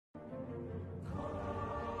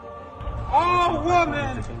All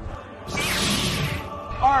women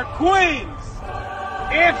are queens.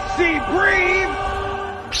 If she breathes,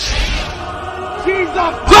 she's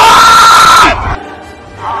a god!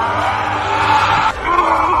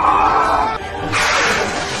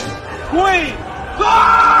 Queen!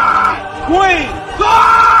 God! Queen!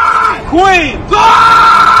 God! Queen!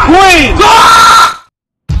 God! Queen! God!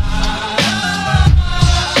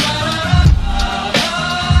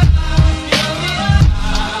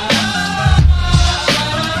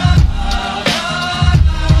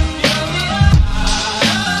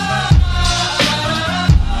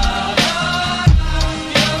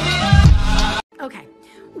 Okay,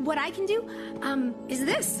 what I can do, is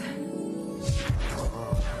this.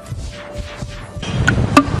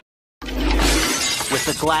 With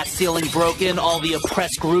the glass ceiling broken, all the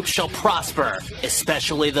oppressed groups shall prosper,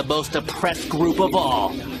 especially the most oppressed group of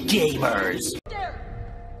all, gamers.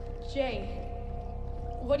 Jay,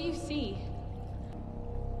 what do you see?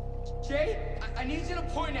 Jay, I need you to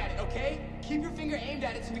point at it, okay? Keep your finger aimed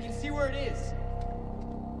at it so we can see where it is.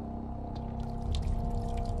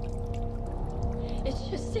 It's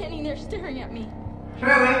just standing there staring at me.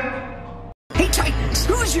 Hey Titans,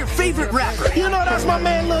 who's your favorite rapper? You know that's my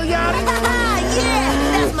man Lil Yachty. Yeah,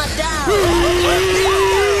 that's my dog.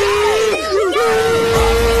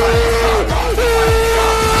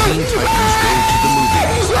 Teen Titans go to the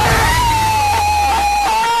movies.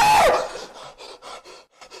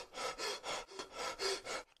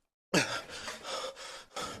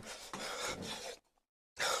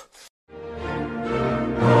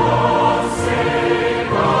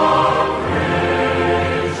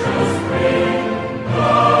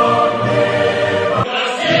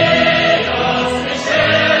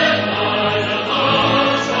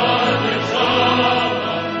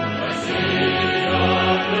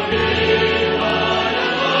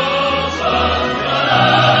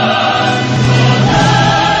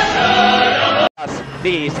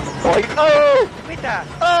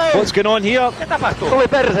 What's going on here?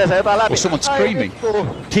 Well, someone's screaming.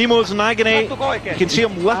 Timo's in agony. You can see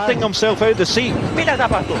him lifting himself out of the seat.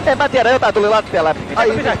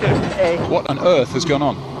 What on earth has gone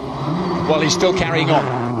on? Well, he's still carrying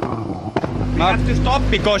on. We have to stop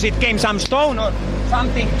because it came some stone or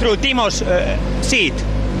something through Timo's seat.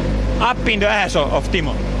 Up in the ass of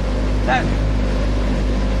Timo.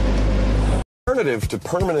 Alternative to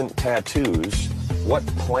permanent tattoos, what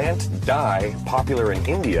plant dye popular in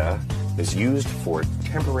India is used for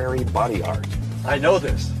temporary body art? I know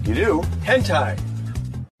this. You do? Hentai.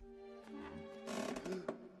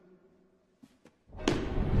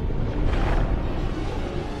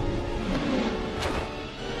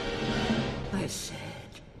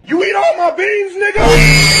 You eat all my beans, nigga!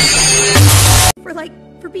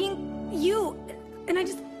 For being you. And I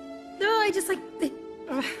just like,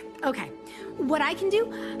 okay. What I can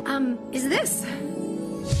do, is this.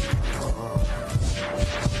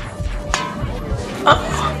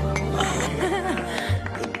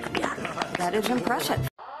 Yeah, that is impressive.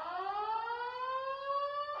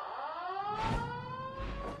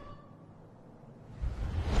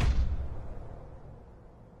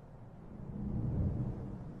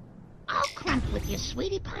 I'll crump with you,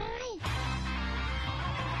 sweetie pie.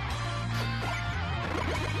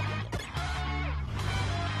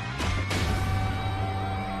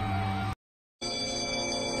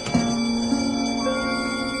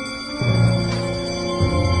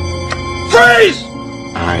 Freeze!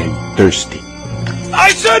 I'm thirsty.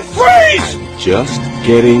 I said freeze! I'm just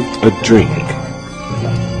getting a drink.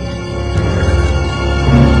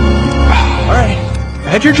 Alright,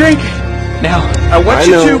 had your drink. Now, I want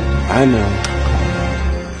you to... I know.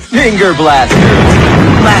 Finger Blaster!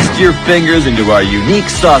 Blast your fingers into our unique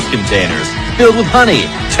sauce containers, filled with honey,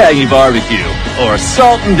 tangy barbecue, or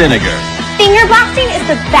salt and vinegar. Finger blasting is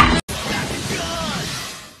the best.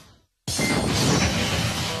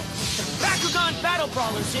 Battle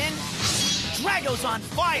Brawler's in. Drago's on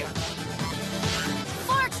fire.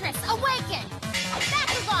 Fortress, awaken!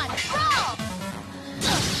 Bakugan, brawl!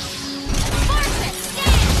 Fortress,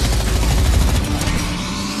 stand!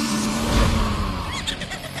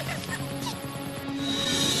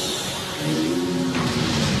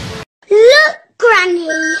 Look, Granny!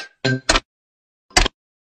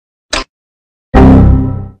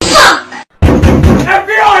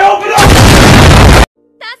 FBI, open up!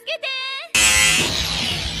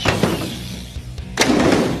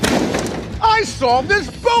 I saw this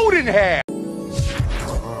boat in half!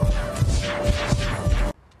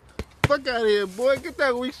 Fuck out of here, boy. Get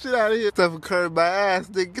that weak shit out of here. Stuff occurred my ass,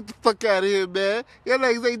 nigga. Get the fuck out of here, man. Y'all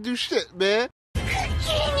niggas ain't do shit, man.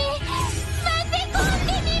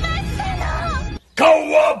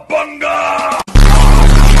 Cowabunga!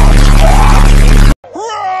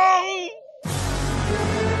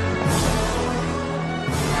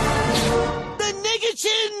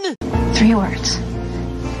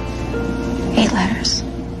 white letters.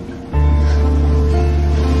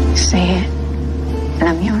 Say it, and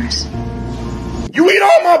I'm yours. You eat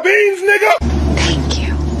all my beans, nigga! Thank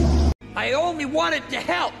you. I only wanted to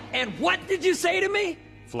help. And what did you say to me?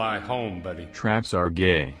 Fly home, buddy. Traps are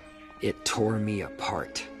gay. It tore me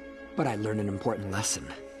apart. But I learned an important lesson.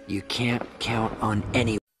 You can't count on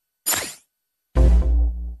anyone.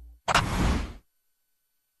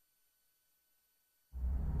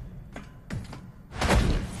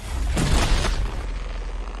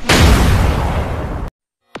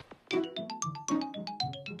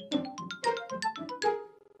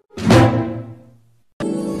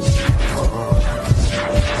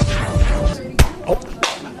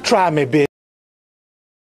 Try me, bitch.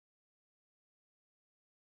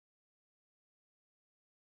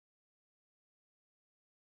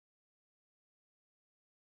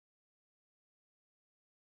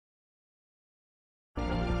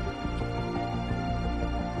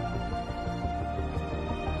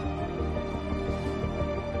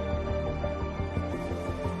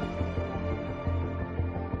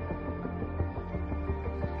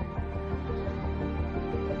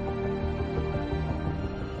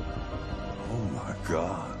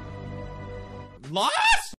 God.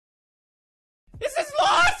 Lost? Is this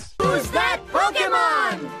Lost? Who's that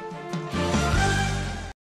Pokemon?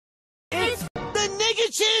 It's the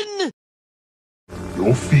Nigachin!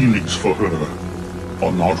 Your feelings for her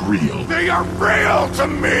are not real. They are real to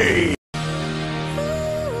me!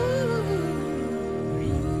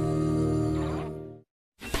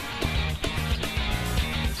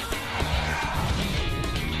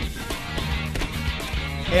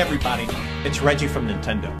 Hey everybody, it's Reggie from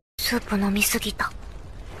Nintendo. スープ飲みすぎた。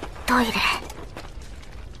トイレ。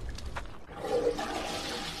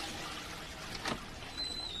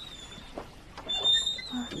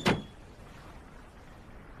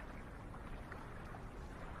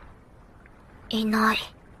いない。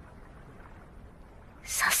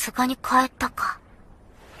さすがに帰ったか。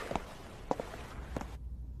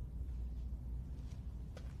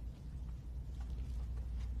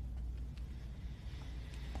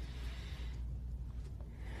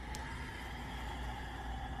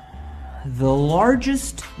The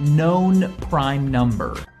largest known prime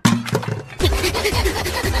number.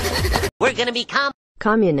 We're gonna become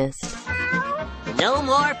communist. No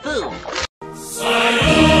more food.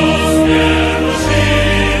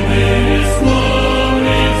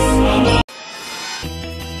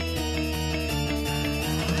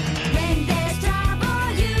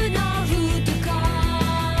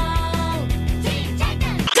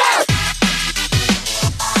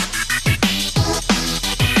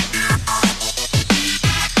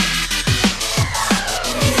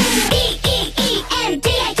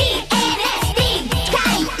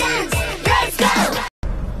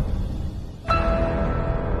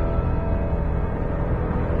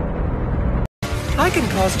 I can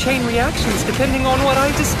cause chain reactions depending on what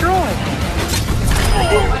I destroy.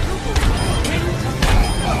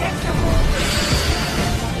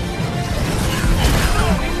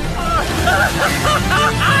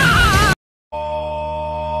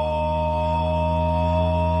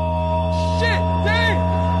 Shit, Dave!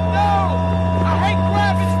 No! I hate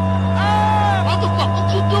gravity! Ah! What the fuck are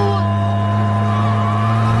you doing?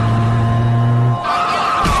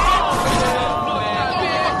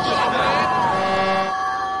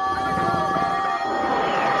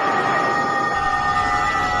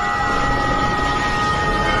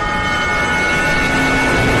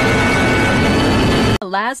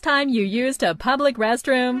 Last time you used a public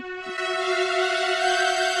restroom?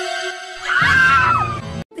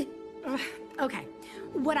 Okay,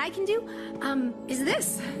 what I can do, is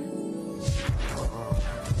this.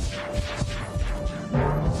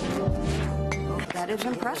 That is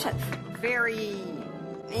impressive. Very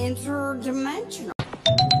interdimensional.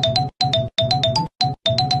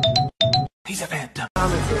 He's a phantom.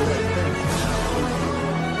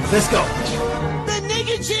 Let's go. The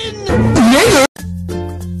Nigachin!